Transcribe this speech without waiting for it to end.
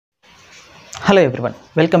Hello everyone,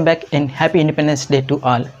 welcome back and happy independence day to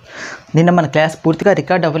all. నిన్న మన class పూర్తిగా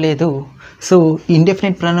record అవ్వలేదు. సో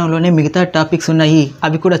ఇండెఫినెట్ ప్రొనౌన్లోనే మిగతా టాపిక్స్ ఉన్నాయి,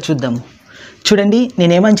 అవి కూడా చూద్దాం. చూడండి,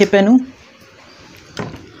 నేనేమని చెప్పాను,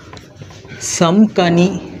 సమ్ కానీ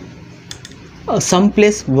సమ్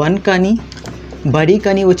ప్లస్ వన్ కానీ బడీ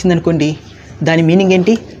కానీ వచ్చిందనుకోండి, దాని మీనింగ్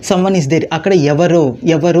ఏంటి? Some one is there. అక్కడ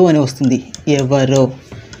ఎవరో అని వస్తుంది. ఎవరో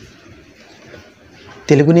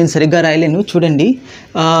తెలుగు నేను సరిగ్గా రాయలేను, చూడండి.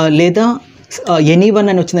 లేదా ఎనీ వన్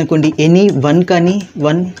అని వచ్చిందనుకోండి, ఎనీ వన్ కానీ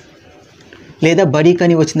వన్ లేదా బడీ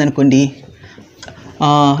కానీ వచ్చిందనుకోండి,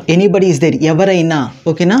 ఎనీబడి ఈజ్ దేర్, ఎవరైనా.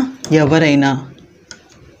 ఓకేనా? ఎవరైనా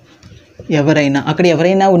అక్కడ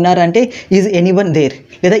ఎవరైనా ఉన్నారా అంటే ఈజ్ ఎనీ వన్ దేర్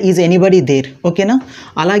లేదా ఈజ్ ఎనీబడి దేర్. ఓకేనా?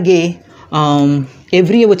 అలాగే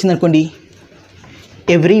ఎవ్రీ వచ్చిందనుకోండి,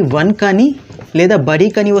 ఎవ్రీ వన్ కానీ లేదా బడీ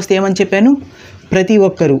కానీ వస్తే ఏమని చెప్పాను? ప్రతి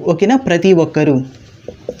ఒక్కరు. ఓకేనా? ప్రతి ఒక్కరు.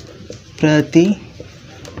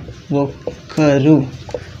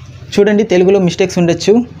 చూడండి, తెలుగులో మిస్టేక్స్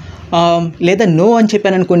ఉండొచ్చు. లేదా నో అని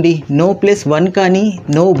చెప్పాను అనుకోండి, నో ప్లస్ వన్ కానీ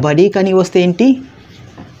నో బడీ కానీ వస్తే ఏంటి?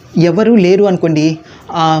 ఎవరు లేరు అనుకోండి,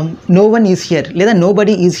 నో వన్ ఈజ్ హియర్ లేదా నో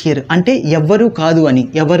బడీ ఈజ్ హియర్ అంటే ఎవరు కాదు అని.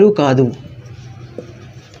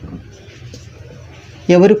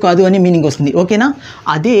 ఎవరు కాదు అని మీనింగ్ వస్తుంది. ఓకేనా?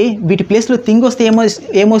 అదే వీటి ప్లేస్లో థింగ్ వస్తే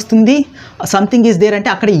ఏమొస్తుంది? సంథింగ్ ఈజ్ దేర్ అంటే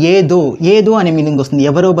అక్కడ ఏదో అనే మీనింగ్ వస్తుంది.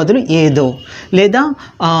 ఎవరో బదులు ఏదో. లేదా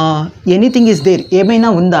ఎనీథింగ్ ఈజ్ దేర్, ఏమైనా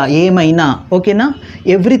ఉందా, ఏమైనా. ఓకేనా?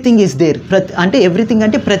 ఎవ్రీథింగ్ ఈజ్ దేర్, అంటే ఎవ్రీథింగ్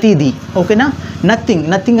అంటే ప్రతిదీ. ఓకేనా?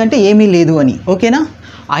 నథింగ్ అంటే ఏమీ లేదు అని. ఓకేనా?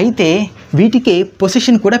 అయితే వీటికే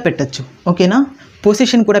పొసిషన్ కూడా పెట్టచ్చు. ఓకేనా?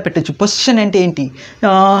 పొసిషన్ అంటే ఏంటి?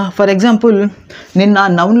 ఫర్ ఎగ్జాంపుల్, నేను నా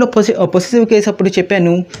నౌన్లో పొసిసివ్ కేసు అప్పుడు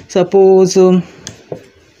చెప్పాను. సపోజ్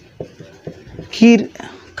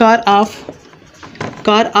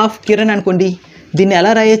కార్ ఆఫ్ కిరణ్ అనుకోండి, దీన్ని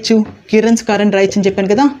ఎలా రాయొచ్చు? కిరణ్స్ కార్ అని రాయొచ్చు అని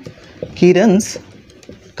చెప్పాను కదా. Kiran's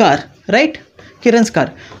car, right? Kiran's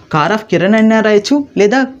car. Car of Kiran అయినా రాయొచ్చు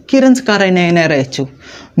లేదా కిరణ్స్ కార్ అయినా రాయొచ్చు.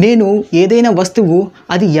 నేను ఏదైనా వస్తువు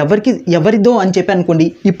అది ఎవరిదో అని చెప్పాను అనుకోండి,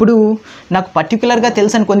 ఇప్పుడు నాకు పర్టికులర్గా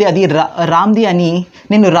తెలుసు అనుకోండి అది రామ్ది అని,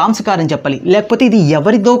 నేను రామ్స్ కార్ అని చెప్పాలి. లేకపోతే ఇది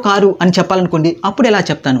ఎవరిదో కారు అని చెప్పాలనుకోండి, అప్పుడు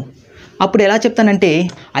ఎలా చెప్తానంటే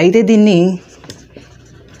అయితే దీన్ని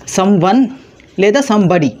సమ్ వన్ లేదా సమ్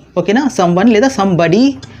బడీ. ఓకేనా? సమ్ వన్ లేదా సమ్ బడీ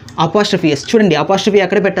అపాస్ట్రఫీ ఎస్. చూడండి, అపాస్ట్రఫీ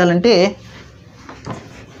ఎక్కడ పెట్టాలంటే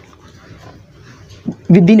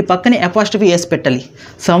దీని పక్కనే అపాస్ట్రఫీ ఎస్ పెట్టాలి.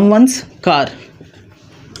 Some once car.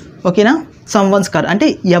 ఓకేనా? సమ్ వన్స్ కార్ అంటే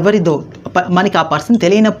ఎవరిదో, మనకి ఆ పర్సన్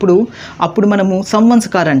తెలియనప్పుడు అప్పుడు మనము సమ్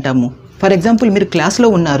వన్స్ కార్ అంటాము. ఫర్ ఎగ్జాంపుల్, మీరు క్లాస్లో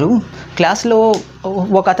ఉన్నారు, క్లాస్లో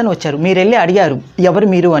ఒక అతను వచ్చారు, మీరు వెళ్ళి అడిగారు ఎవరు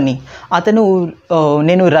మీరు అని. అతను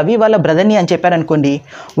నేను రవి వాళ్ళ బ్రదర్ని అని చెప్పారనుకోండి,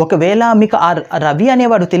 ఒకవేళ మీకు ఆ రవి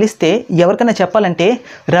అనేవాడు తెలిస్తే ఎవరికైనా చెప్పాలంటే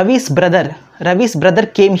రవీస్ బ్రదర్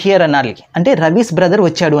కేమ్ హియర్ అనాలి, అంటే రవీస్ బ్రదర్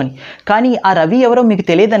వచ్చాడు అని. కానీ ఆ రవి ఎవరో మీకు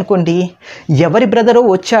తెలియదు అనుకోండి, ఎవరి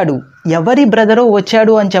బ్రదరో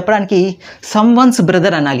వచ్చాడు అని చెప్పడానికి సమ్ వన్స్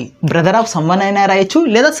బ్రదర్ అనాలి. బ్రదర్ ఆఫ్ సమ్ వన్ అయినా రాయొచ్చు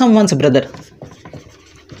లేదా some once brother.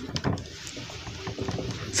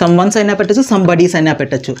 Some once అయినా పెట్టచ్చు, సమ్ బడీస్ అయినా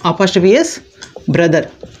పెట్టచ్చు. Apostrophe yes, brother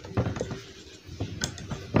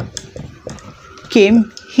came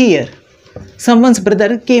here, some once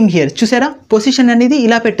brother came here. చూసారా? పొజిషన్ అనేది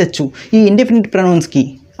ఇలా పెట్టచ్చు ఈ ఇండెఫినిట్ ప్రొనౌన్స్కి.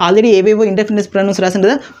 ఆల్రెడీ ఏవేవో ఇండెఫినిట్ ప్రొనౌన్స్ రాసాను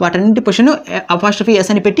కదా, వాటన్నింటి పొజిషన్ అపాస్ట్రఫీ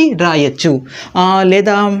ఎస్ అని పెట్టి రాయొచ్చు.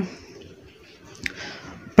 లేదా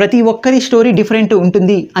ప్రతి ఒక్కరి స్టోరీ డిఫరెంట్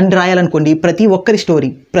ఉంటుంది అని రాయాలనుకోండి, ప్రతి ఒక్కరి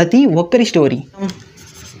story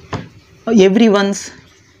every once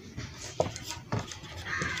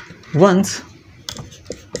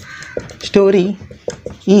story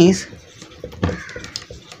is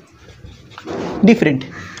different.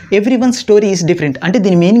 Every one story is different అంటే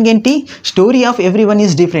దీని మీనింగ్ ఏంటి? Story of every one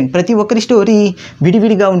is different. ప్రతి ఒక్కరి స్టోరీ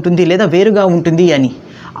విడివిడిగా ఉంటుంది లేదా వేరుగా ఉంటుంది అని.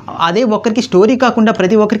 అదే ఒక్కరికి స్టోరీ కాకుండా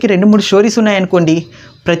ప్రతి ఒక్కరికి 2-3 స్టోరీస్ ఉన్నాయనుకోండి,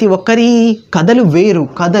 ప్రతి ఒక్కరి కథలు వేరు.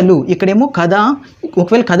 ఇక్కడేమో కథ,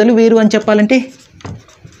 ఒకవేళ కథలు వేరు అని చెప్పాలంటే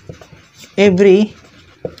every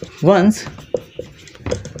once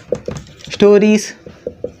stories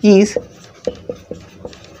is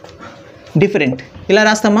different. ఇలా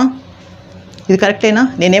రాస్తామా? ఇది కరెక్టేనా?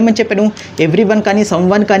 నేనేమని చెప్పాను? ఎవ్రీ వన్ కానీ సమ్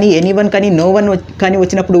వన్ కానీ ఎనీ వన్ కానీ నో వన్ కానీ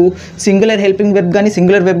వచ్చినప్పుడు సింగులర్ హెల్పింగ్ వెర్బ్ కానీ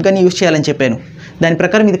సింగులర్ వెర్బ్ కానీ యూజ్ చేయాలని చెప్పాను. దాని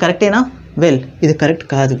ప్రకారం ఇది కరెక్టేనా? ఇది కరెక్ట్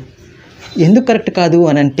కాదు. ఎందుకు కరెక్ట్ కాదు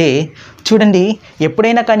అని అంటే, చూడండి,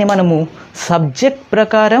 ఎప్పుడైనా కానీ మనము సబ్జెక్ట్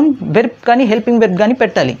ప్రకారం వెర్బ్ కానీ హెల్పింగ్ వెర్బ్ కానీ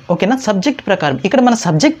పెట్టాలి. ఓకేనా? సబ్జెక్ట్ ప్రకారం. ఇక్కడ మన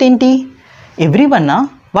సబ్జెక్ట్ ఏంటి? ఎవ్రీ వన్నా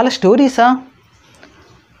వాళ్ళ స్టోరీసా?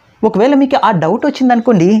 ఒకవేళ మీకు ఆ డౌట్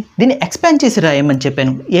వచ్చిందనుకోండి, దీన్ని ఎక్స్పాండ్ చేసి రాయమని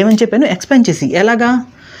చెప్పాను. ఎక్స్పాండ్ చేసి. ఎలాగా?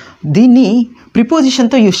 దీన్ని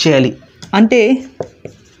ప్రిపోజిషన్తో యూజ్ చేయాలి. అంటే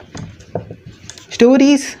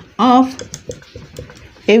స్టోరీస్ ఆఫ్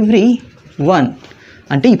ఎవ్రీ వన్.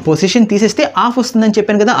 అంటే ఈ పొజిషన్ తీసేస్తే ఆఫ్ వస్తుందని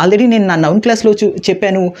చెప్పాను కదా, ఆల్రెడీ నేను నా నౌన్ క్లాస్లో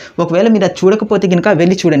చెప్పాను. ఒకవేళ మీరు అది చూడకపోతే కనుక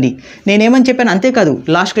వెళ్ళి చూడండి. నేనేమని చెప్పాను, అంతేకాదు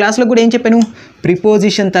లాస్ట్ క్లాస్లో కూడా ఏం చెప్పాను,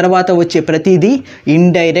 ప్రిపోజిషన్ తర్వాత వచ్చే ప్రతిదీ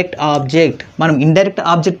ఇండైరెక్ట్ ఆబ్జెక్ట్. మనం ఇండైరెక్ట్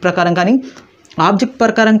ఆబ్జెక్ట్ ప్రకారం కానీ ఆబ్జెక్ట్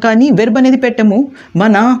ప్రకారం కానీ వెర్బ్ అనేది పెట్టము,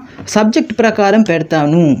 మన సబ్జెక్ట్ ప్రకారం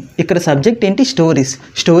పెడతాను. ఇక్కడ సబ్జెక్ట్ ఏంటి, స్టోరీస్.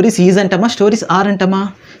 స్టోరీస్ ఈజ్ అంటామా, స్టోరీస్ ఆర్ అంటామా,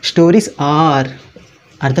 స్టోరీస్ ఆర్.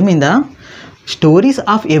 అర్థమైందా? Stories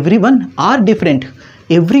of every one or different.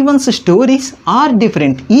 Every once stories are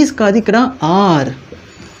different. Is కాదు, ఇక్కడ ఆర్.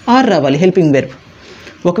 ఆర్ రావాలి హెల్పింగ్ వెర్బ్.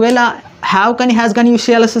 ఒకవేళ హ్యావ్ కానీ హ్యాస్ కానీ యూజ్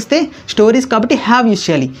చేయాల్సి వస్తే స్టోరీస్ కాబట్టి హ్యావ్ యూజ్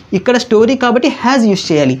చేయాలి, ఇక్కడ స్టోరీ కాబట్టి హ్యాజ్ యూజ్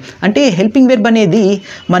చేయాలి. అంటే హెల్పింగ్ వెర్బ్ అనేది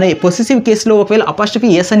మన పొసెసివ్ కేసులో ఒకవేళ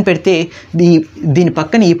అపాస్ట్రఫీ ఎస్ అని పెడితే దీని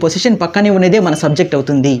పక్కన ఈ పొజిషన్ పక్కనే ఉన్నదే మన సబ్జెక్ట్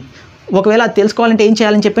అవుతుంది. ఒకవేళ అది తెలుసుకోవాలంటే ఏం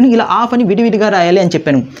చేయాలని చెప్పాను, ఇలా ఆఫ్ అని విడివిడిగా రాయాలి అని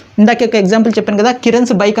చెప్పాను. ఇందాక ఒక ఎగ్జాంపుల్ చెప్పాను కదా,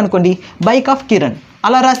 కిరణ్స్ బైక్ అనుకోండి, బైక్ ఆఫ్ కిరణ్.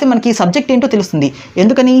 అలా రాస్తే మనకి సబ్జెక్ట్ ఏంటో తెలుస్తుంది.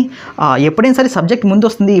 ఎందుకని, ఎప్పుడైనా సరే సబ్జెక్ట్ ముందు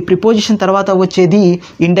వస్తుంది, ప్రిపోజిషన్ తర్వాత వచ్చేది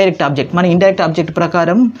ఇండైరెక్ట్ ఆబ్జెక్ట్. మన ఇండైరెక్ట్ ఆబ్జెక్ట్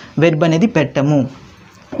ప్రకారం వెర్బ్ అనేది పెట్టము.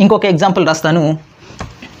 ఇంకొక ఎగ్జాంపుల్ రాస్తాను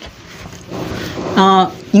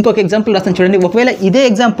చూడండి. ఒకవేళ ఇదే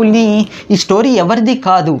ఎగ్జాంపుల్ని ఈ స్టోరీ ఎవరిది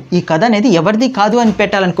కాదు, ఈ కథ అనేది ఎవరిది కాదు అని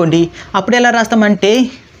పెట్టాలనుకోండి, అప్పుడు ఎలా రాస్తామంటే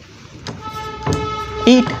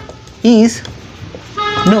it is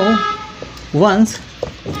no once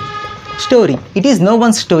story. It is no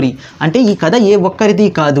once story అంటే ఈ కథ ఏ ఒక్కరిది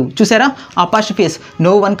కాదు. చూసారా, అపాస్ట్రఫీస్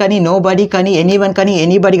నో వన్ కానీ, నో బడీ కానీ, ఎనీ వన్ కానీ,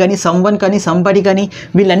 ఎనీబడి కానీ, సమ్ వన్ కానీ, సంబడి కానీ,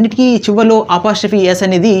 వీళ్ళన్నిటికీ చివరిలో అపాస్ట్రఫీ ఎస్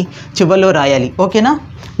అనేది చివరిలో రాయాలి. ఓకేనా?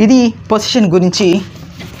 ఇది పొజిషన్ గురించి.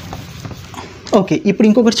 ఓకే, ఇప్పుడు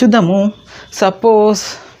ఇంకొకటి చూద్దాము. సపోజ్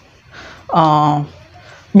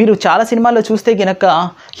మీరు చాలా సినిమాల్లో చూస్తే కనుక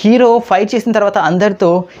హీరో ఫైట్ చేసిన తర్వాత అందరితో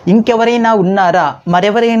ఇంకెవరైనా ఉన్నారా,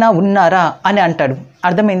 మరెవరైనా ఉన్నారా అని అంటాడు.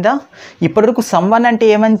 అర్థమైందా? ఇప్పటివరకు సమ్వన్ అంటే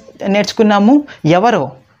ఏమని నేర్చుకున్నాము, ఎవరో.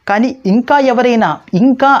 కానీ ఇంకా ఎవరైనా,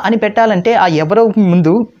 ఇంకా అని పెట్టాలంటే ఆ ఎవరో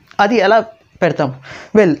ముందు అది ఎలా పెడతాం?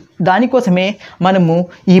 వెల్, దానికోసమే మనము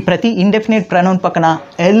ఈ ప్రతి ఇండెఫినిట్ ప్రొనౌన్ పక్కన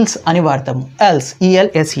ఎల్స్ అని వాడతాము. ఎల్స్,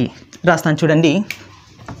 ELSE రాస్తాను చూడండి.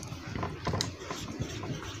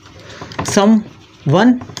 సమ్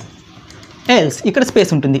వన్ ఎల్స్, ఇక్కడ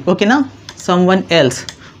స్పేస్ ఉంటుంది. ఓకేనా? Some one else.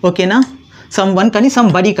 ఓకేనా? సమ్ వన్ కానీ సమ్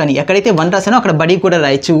బడీ కానీ, ఎక్కడైతే వన్ రాసానో అక్కడ బడీ కూడా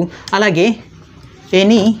రాయొచ్చు. అలాగే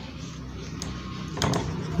ఎనీ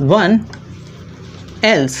వన్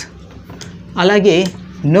ఎల్స్, అలాగే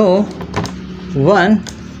నో వన్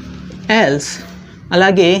ఎల్స్,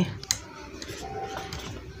 అలాగే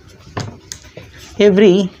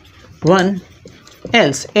every one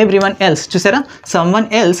else, everyone else. చూసారా, some one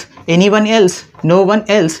else, anyone else, no one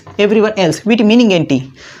else, everyone else. వీటి మీనింగ్ ఏంటి?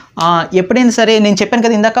 ఎప్పుడైనా సరే నేను చెప్పాను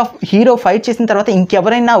కదా ఇందాక, హీరో ఫైట్ చేసిన తర్వాత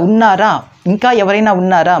ఇంకెవరైనా ఉన్నారా, ఇంకా ఎవరైనా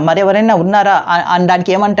ఉన్నారా, మరెవరైనా ఉన్నారా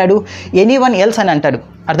అనడానికి ఏమంటాడు? ఎనీవన్ ఎల్స్ అని అంటాడు.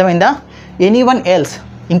 అర్థమైందా? ఎనీవన్ ఎల్స్,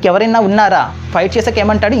 ఇంకెవరైనా ఉన్నారా. ఫైట్ చేసాక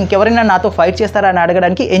ఏమంటాడు? ఇంకెవరైనా నాతో ఫైట్ చేస్తారా అని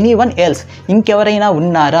అడగడానికి ఎనీవన్ ఎల్స్, ఇంకెవరైనా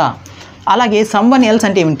ఉన్నారా. అలాగే సమ్ వన్ ఎల్స్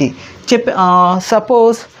అంటే ఏమిటి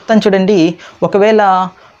సపోజ్ తను చూడండి, ఒకవేళ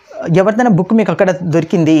ఎవరిదైనా బుక్ మీకు అక్కడ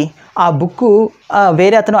దొరికింది, ఆ బుక్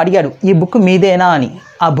వేరే అతను అడిగాడు, ఈ బుక్ మీదేనా అని.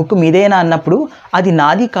 ఆ బుక్ మీదేనా అన్నప్పుడు అది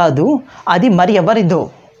నాది కాదు, అది మరి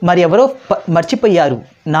ఎవరో మర్చిపోయారు.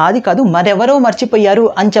 నాది కాదు, మరెవరో మర్చిపోయారు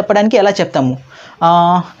అని చెప్పడానికి ఎలా చెప్తాము?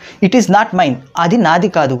 ఇట్ ఈస్ నాట్ మైన్, అది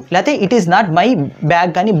నాది కాదు. లేకపోతే it is not my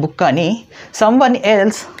bag కానీ బుక్ కానీ. సమ్ వన్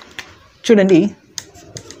ఎల్స్ చూడండి,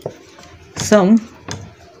 some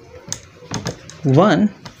one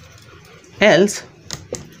else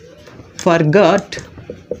forgot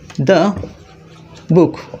the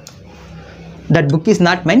book. That book is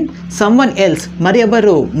not mine. Someone else,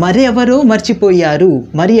 మరెవరో మర్చిపోయారు.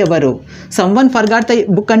 someone forgot the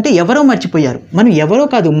book అంటే ఎవరో మర్చిపోయారు. మనం ఎవరో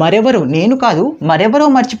కాదు, మరెవరో, నేను కాదు, మరెవరో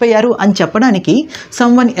మర్చిపోయారు అని చెప్పడానికి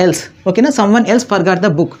someone else. ఓకేనా? someone else forgot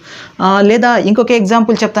the book. లేదా ఇంకొక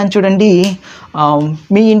ఎగ్జాంపుల్ చెప్తాను చూడండి.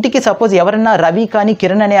 మీ ఇంటికి సపోజ్ ఎవరన్నా రవి కానీ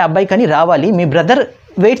కిరణ్ అనే అబ్బాయి కానీ రావాలి, మీ బ్రదర్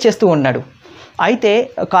వెయిట్ చేస్తూ ఉన్నాడు. అయితే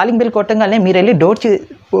కాలింగ్ బెల్ కొట్టంగానే మీరు వెళ్ళి డోర్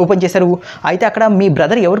ఓపెన్ చేశారు. అయితే అక్కడ మీ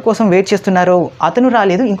బ్రదర్ ఎవరి కోసం వెయిట్ చేస్తున్నారో అతను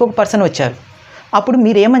రాలేదు, ఇంకొక పర్సన్ వచ్చారు. అప్పుడు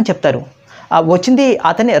మీరు ఏమని చెప్తారు? వచ్చింది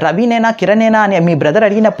అతనే, రవినేనా కిరణేనా అని మీ బ్రదర్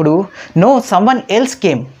అడిగినప్పుడు, no someone else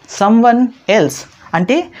came. Someone else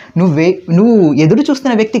అంటే నువ్వు ఎదురు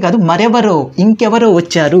చూస్తున్న వ్యక్తి కాదు, మరెవరో, ఇంకెవరో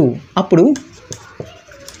వచ్చారు. అప్పుడు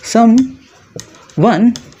సమ్ వన్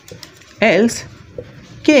ఎల్స్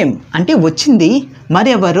కేమ్ అంటే వచ్చింది,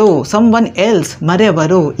 మరెవరో, సమ్వన్ ఎల్స్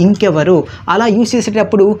మరెవరో, ఇంకెవరో అలా యూస్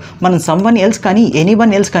చేసేటప్పుడు మనం సమ్వన్ ఎల్స్ కానీ,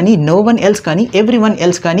 ఎనీవన్ ఎల్స్ కానీ, నో వన్ ఎల్స్ కానీ, ఎవ్రీవన్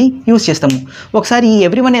ఎల్స్ కానీ యూస్ చేస్తాము. ఒకసారి ఈ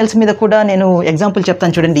ఎవ్రీవన్ ఎల్స్ మీద కూడా నేను ఎగ్జాంపుల్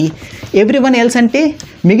చెప్తాను చూడండి. ఎవ్రీవన్ ఎల్స్ అంటే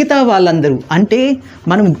మిగతా వాళ్ళందరూ, అంటే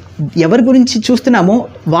మనం ఎవరి గురించి చూస్తున్నామో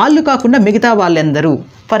వాళ్ళు కాకుండా మిగతా వాళ్ళందరూ.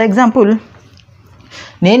 ఫర్ ఎగ్జాంపుల్,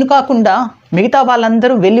 నేను కాకుండా మిగతా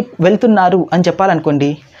వాళ్ళందరూ వెళ్తున్నారు అని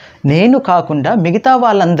చెప్పాలనుకోండి. నేను కాకుండా మిగతా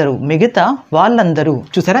వాళ్ళందరూ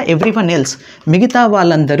చూసారా, ఎవ్రీవన్ ఎల్స్ మిగతా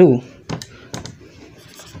వాళ్ళందరూ,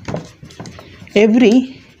 every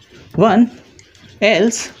one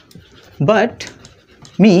else but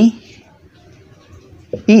me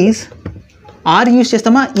is. Are use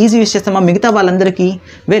చేస్తామా, ఈజ్ యూస్ చేస్తామా మిగతా వాళ్ళందరికీ?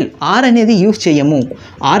 వెల్, ఆర్ అనేది యూస్ చేయము.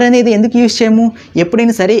 ఆర్ అనేది ఎందుకు యూస్ చేయము?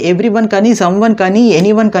 ఎప్పుడైనా సరే ఎవ్రీవన్ కానీ, సమ్వన్ కానీ,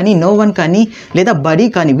 ఎనీవన్ కానీ, నో వన్ కానీ, లేదా బడీ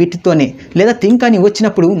కానీ వీటితోనే, లేదా థింగ్ కానీ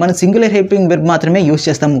వచ్చినప్పుడు మనం సింగులర్ హెల్పింగ్ వెర్బ్ మాత్రమే యూస్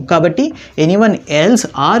చేస్తాము. కాబట్టి ఎనీవన్ ఎల్స్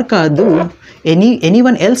ఆర్ కాదు,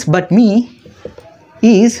 anyone else but me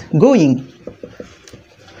is going.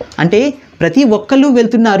 అంటే ప్రతి ఒక్కళ్ళు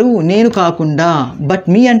వెళ్తున్నారు నేను కాకుండా. బట్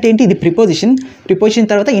మీ అంటే ఏంటి? ఇది ప్రిపోజిషన్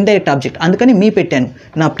తర్వాత ఇండైరెక్ట్ ఆబ్జెక్ట్, అందుకని మీ పెట్టాను.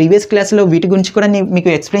 నా ప్రీవియస్ క్లాస్లో వీటి గురించి కూడా నేను మీకు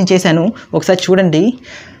ఎక్స్ప్లెయిన్ చేశాను, ఒకసారి చూడండి.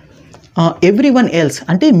 ఎవ్రీవన్ ఎల్స్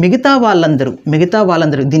అంటే మిగతా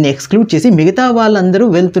వాళ్ళందరూ దీన్ని ఎక్స్క్లూడ్ చేసి మిగతా వాళ్ళందరూ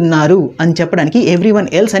వెళ్తున్నారు అని చెప్పడానికి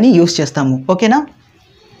ఎవ్రీవన్ ఎల్స్ అని యూస్ చేస్తాము. ఓకేనా?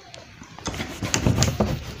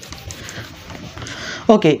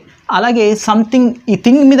 ఓకే, అలాగే సంథింగ్, ఈ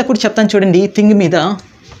థింగ్ మీద కూడా చెప్తాను చూడండి. థింగ్ మీద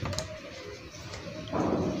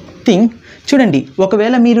చూడండి,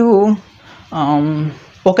 ఒకవేళ మీరు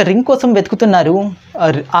ఒక రింగ్ కోసం వెతుకుతున్నారు,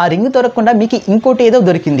 ఆ రింగ్ దొరకకుండా మీకు ఇంకోటి ఏదో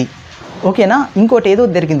దొరికింది. ఓకేనా? ఇంకోటి ఏదో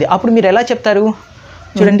దొరికింది, అప్పుడు మీరు ఎలా చెప్తారు?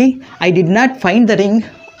 చూడండి, I did not find the ring,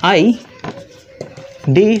 I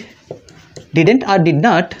did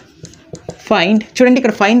not find. చూడండి,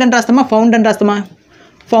 ఇక్కడ ఫైండ్ అని రాస్తామా, ఫౌండ్ అని రాస్తామా?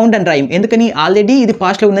 ఫౌండ్ అని రాయం. ఎందుకని? ఆల్రెడీ ఇది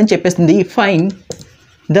పాస్ట్లో ఉందని చెప్పేస్తుంది. Find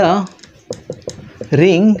the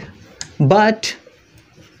ring but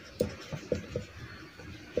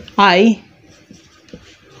I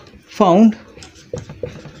found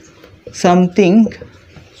something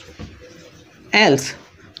else.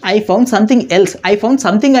 I found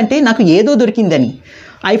something అంటే నాకు ఏదో దొరికిందని.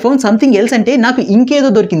 I found something else అంటే నాకు ఇంకేదో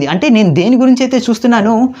దొరికింది. అంటే నేను దేని గురించి అయితే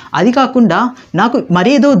చూస్తున్నానో అది కాకుండా నాకు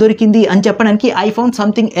మరేదో దొరికింది అని చెప్పడానికి I found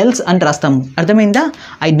something else అని రాస్తాము. అర్థమైందా?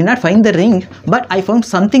 I did not find the ring but I found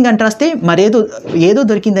something అని రాస్తే ఏదో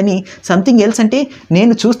దొరికిందని. సంథింగ్ ఎల్స్ అంటే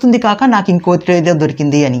నేను చూస్తుంది కాక నాకు ఇంకోటి ఏదో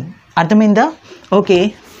దొరికింది అని. అర్థమైందా? ఓకే,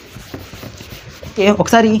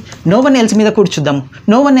 ఒకసారి నో వన్ ఎల్స్ మీద కూడా చూద్దాం.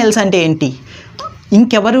 నో వన్ ఎల్స్ అంటే ఏంటి?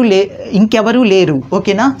 ఇంకెవరూ లేరు.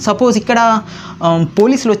 ఓకేనా? సపోజ్ ఇక్కడ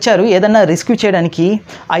పోలీసులు వచ్చారు ఏదన్నా రెస్క్యూ చేయడానికి,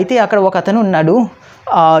 అయితే అక్కడ ఒక అతను ఉన్నాడు,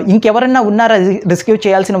 ఇంకెవరన్నా ఉన్నారా రెస్క్యూ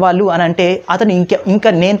చేయాల్సిన వాళ్ళు అని అంటే అతను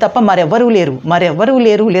ఇంకా నేను తప్ప మరెవ్వరూ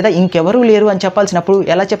లేరు లేదా ఇంకెవరూ లేరు అని చెప్పాల్సినప్పుడు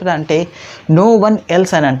ఎలా చెప్తా అంటే నో వన్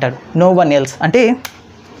ఎల్స్ అని అంటాడు. నో వన్ ఎల్స్ అంటే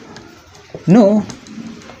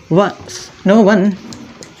no one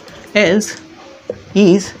else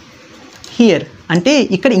is here అంటే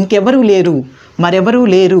ఇక్కడ ఇంకెవరూ లేరు, మరెవరూ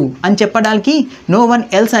లేరు అని చెప్పడానికి నో వన్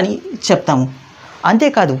ఎల్స్ అని చెప్తాము.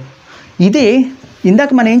 అంతేకాదు, ఇదే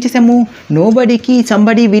ఇందాక మనం ఏం చేసాము, నోబడీకి,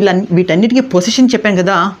 సంబడి, వీటన్నిటికీ పొసెషన్ చెప్పాం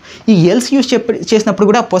కదా. ఈ ఎల్స్ యూస్ చేసినప్పుడు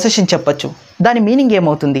కూడా పొసెషన్ చెప్పచ్చు. దాని మీనింగ్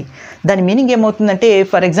ఏమవుతుందంటే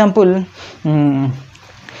ఫర్ ఎగ్జాంపుల్,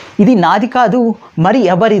 ఇది నాది కాదు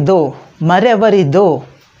మరెవరిదో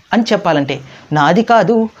అని చెప్పాలంటే, నాది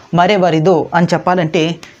కాదు మరెవరిదో అని చెప్పాలంటే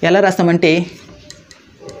ఎలా రాస్తామంటే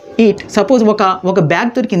ఇట్. సపోజ్ ఒక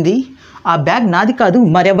బ్యాగ్ దొరికింది, ఆ బ్యాగ్ నాది కాదు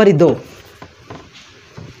మరెవరిదో.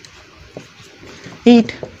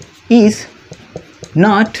 It is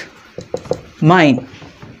not mine.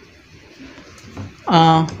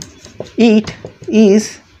 It is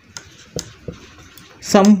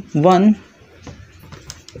someone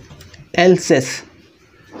else's.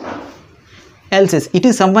 It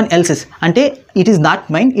is someone else's అంటే it is not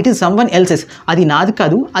mine, it is someone else's. అది నాది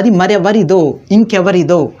కాదు, అది మరెవరిదో,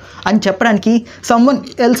 ఇంకెవరిదో అని చెప్పడానికి సమ్వన్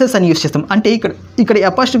ఎల్సెస్ అని యూస్ చేస్తాం. అంటే ఇక్కడ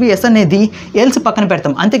అపాస్ట్రఫీ ఎస్ అనేది ఎల్స్ పక్కన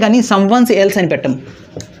పెడతాం, అంతేగాని సమ్వన్స్ ఎల్స్ అని పెట్టాం.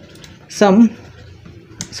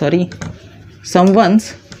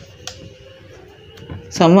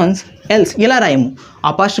 సమ్వన్స్ ఎల్స్ ఇలా రాయము.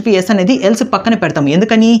 అపాస్ట్రఫీ ఎస్ అనేది ఎల్స్ పక్కన పెడతాము.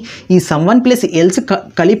 ఎందుకని? ఈ సమ్వన్ ప్లస్ ఎల్స్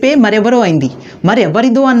కలిపే మరెవరో అయింది.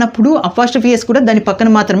 మరెవరిదో అన్నప్పుడు అపాస్ట్రఫీ ఎస్ కూడా దాని పక్కన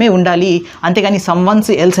మాత్రమే ఉండాలి, అంతేగాని సమ్వన్స్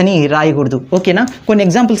ఎల్స్ అని రాయకూడదు. ఓకేనా? కొన్ని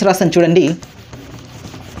ఎగ్జాంపుల్స్ రాస్తాను చూడండి.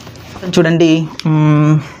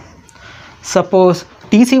 సపోజ్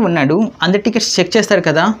టీసీ ఉన్నాడు, అందరి టికెట్స్ చెక్ చేస్తారు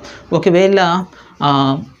కదా. ఒకవేళ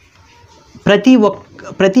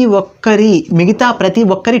మిగతా ప్రతి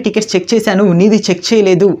ఒక్కరి టికెట్స్ చెక్ చేశాను, నీది చెక్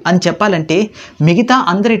చేయలేదు అని చెప్పాలంటే మిగతా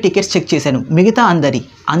అందరి టికెట్స్ చెక్ చేశాను. మిగతా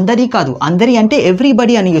అందరి కాదు, అందరి అంటే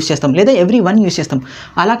ఎవ్రీబడి అని యూస్ చేస్తాం, లేదా ఎవ్రీ వన్ యూస్ చేస్తాం.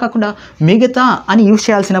 అలా కాకుండా మిగతా అని use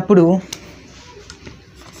చేయాల్సినప్పుడు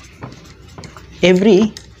every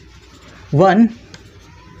one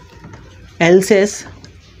else's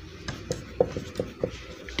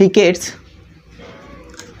tickets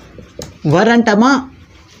వర్ అంటామా,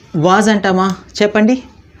 వాజ్ అంటామా చెప్పండి.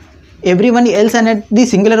 ఎవ్రీ వన్ ఎల్స్ అనేది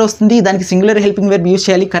సింగులర్ వస్తుంది, దానికి సింగులర్ హెల్పింగ్ వెర్బ్ యూజ్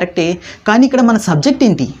చేయాలి, కరెక్టే. కానీ ఇక్కడ మన సబ్జెక్ట్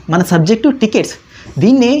ఏంటి? మన సబ్జెక్టు టికెట్స్.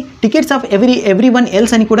 దీన్నే tickets of every one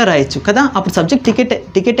else అని కూడా రాయొచ్చు కదా. అప్పుడు సబ్జెక్ట్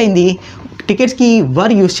టికెట్ అయింది, టికెట్స్కి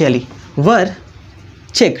వర్ యూజ్ చేయాలి. వర్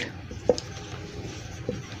చెక్డ్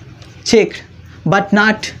బట్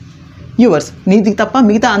నాట్ యువర్స్. నీది తప్ప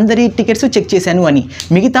మిగతా అందరి టికెట్స్ చెక్ చేశాను అని.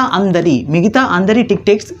 మిగతా అందరి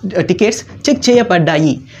టికెట్స్ చెక్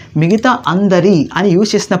చేయబడ్డాయి. మిగతా అందరి అని యూజ్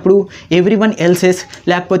చేసినప్పుడు ఎవ్రీ వన్ ఎల్సెస్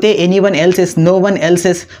లేకపోతే any one else's, no one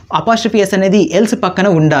else's, apostrophe yes అనేది ఎల్స్ పక్కన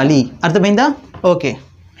ఉండాలి. అర్థమైందా? ఓకే.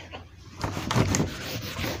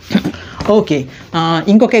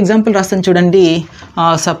 ఇంకొక ఎగ్జాంపుల్ రాస్తాను చూడండి.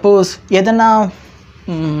 సపోజ్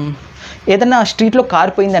ఏదన్నా స్ట్రీట్లో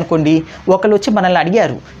కారు పోయింది అనుకోండి. ఒకళ్ళు వచ్చి మనల్ని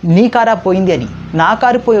అడిగారు, నీ కారా పోయింది అని. నా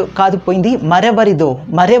కారు కాదు పోయింది,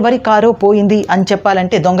 మరెవరి కారు పోయింది అని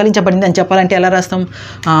చెప్పాలంటే, దొంగలించబడింది అని చెప్పాలంటే ఎలా రాస్తాం?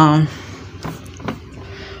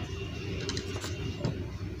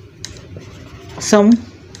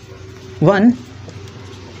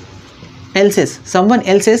 someone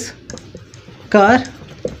else's car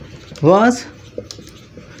was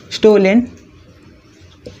stolen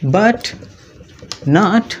but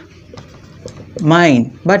not mine.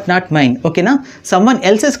 ఓకేనా? someone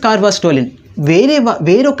else's car was stolen.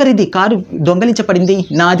 వేరొకరిది car దొంగలించబడింది,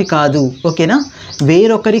 నాది కాదు. ఓకేనా?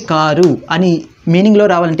 వేరొకరి కారు అని మీనింగ్లో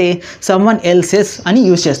రావాలంటే someone else's అని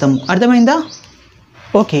యూజ్ చేస్తాము. అర్థమైందా?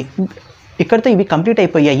 ఓకే, ఇక్కడితో ఇవి కంప్లీట్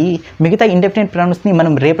అయిపోయాయి. మిగతా ఇండెఫినిట్ ప్రొనౌన్స్ని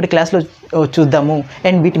మనం రేపటి క్లాస్లో చూద్దాము.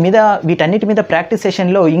 అండ్ వీటన్నిటి మీద ప్రాక్టీస్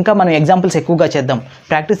సెషన్లో ఇంకా మనం ఎగ్జాంపుల్స్ ఎక్కువగా చేద్దాం.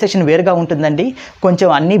 ప్రాక్టీస్ సెషన్ వేరుగా ఉంటుందండి. కొంచెం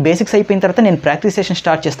అన్ని బేసిక్స్ అయిపోయిన తర్వాత నేను ప్రాక్టీస్ సెషన్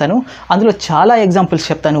స్టార్ట్ చేస్తాను. అందులో చాలా ఎగ్జాంపుల్స్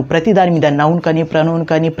చెప్తాను, ప్రతి దాని మీద, నౌన్ కానీ ప్రొనౌన్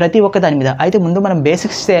కానీ ప్రతి ఒక్క దాని మీద. అయితే ముందు మనం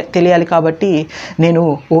బేసిక్స్ తెలియాలి కాబట్టి నేను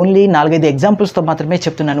ఓన్లీ 4-5 ఎగ్జాంపుల్స్తో మాత్రమే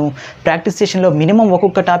చెప్తున్నాను. ప్రాక్టీస్ సెషన్లో మినిమం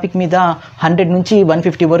ఒక్కొక్క టాపిక్ మీద 100 నుంచి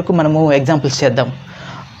 150 వరకు మనము ఎగ్జాంపుల్స్ చేద్దాం.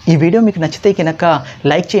 ఈ వీడియో మీకు నచ్చితే కనుక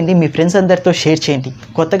లైక్ చేయండి, మీ ఫ్రెండ్స్ అందరితో షేర్ చేయండి.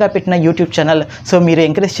 కొత్తగా పెట్టిన యూట్యూబ్ ఛానల్, సో మీరు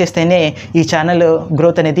ఎంకరేజ్ చేస్తేనే ఈ ఛానల్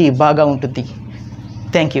గ్రోత్ అనేది బాగా ఉంటుంది.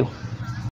 Thank you.